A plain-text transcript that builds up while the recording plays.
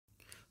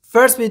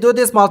First, we do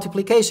this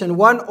multiplication,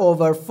 1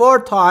 over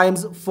 4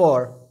 times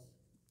 4.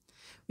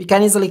 We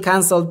can easily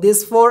cancel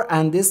this 4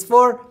 and this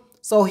 4.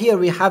 So here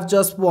we have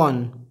just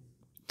 1.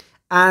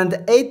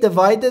 And 8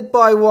 divided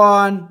by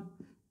 1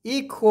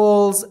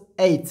 equals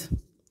 8.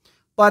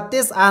 But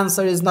this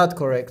answer is not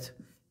correct,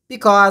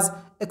 because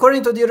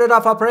according to the order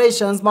of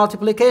operations,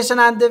 multiplication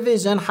and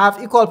division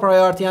have equal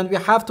priority and we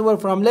have to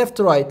work from left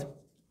to right.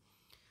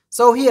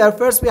 So here,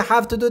 first we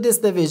have to do this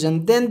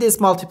division, then this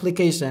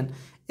multiplication.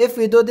 If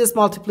we do this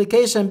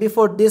multiplication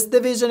before this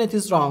division, it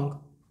is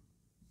wrong.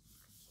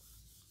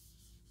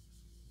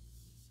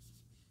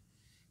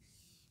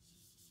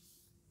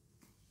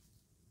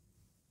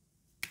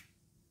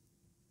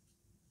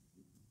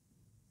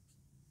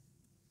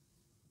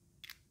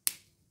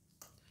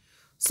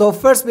 So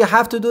first we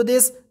have to do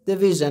this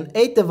division,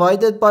 8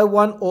 divided by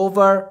 1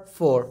 over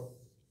 4.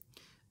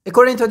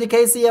 According to the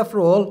KCF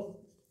rule,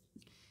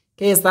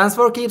 K stands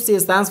for keep, C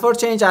stands for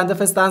change, and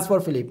F stands for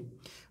flip.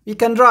 We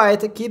can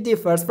write keep the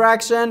first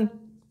fraction,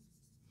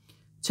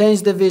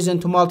 change division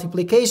to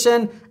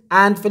multiplication,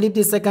 and flip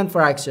the second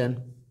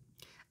fraction.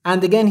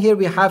 And again here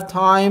we have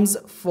times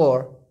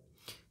 4.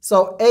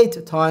 So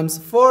 8 times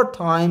 4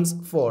 times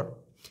 4.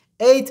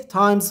 8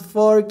 times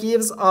 4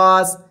 gives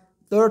us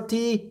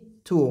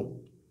 32.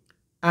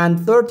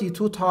 And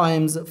 32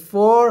 times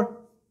 4,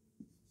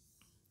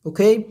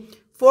 okay,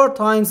 4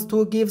 times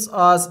 2 gives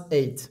us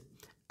 8.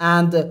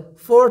 And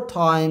 4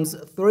 times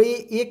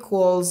 3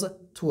 equals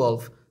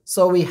 12.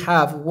 So we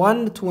have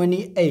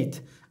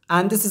 128.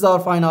 And this is our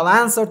final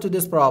answer to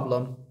this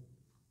problem.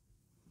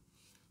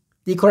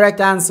 The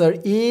correct answer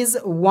is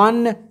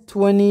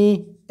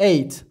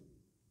 128.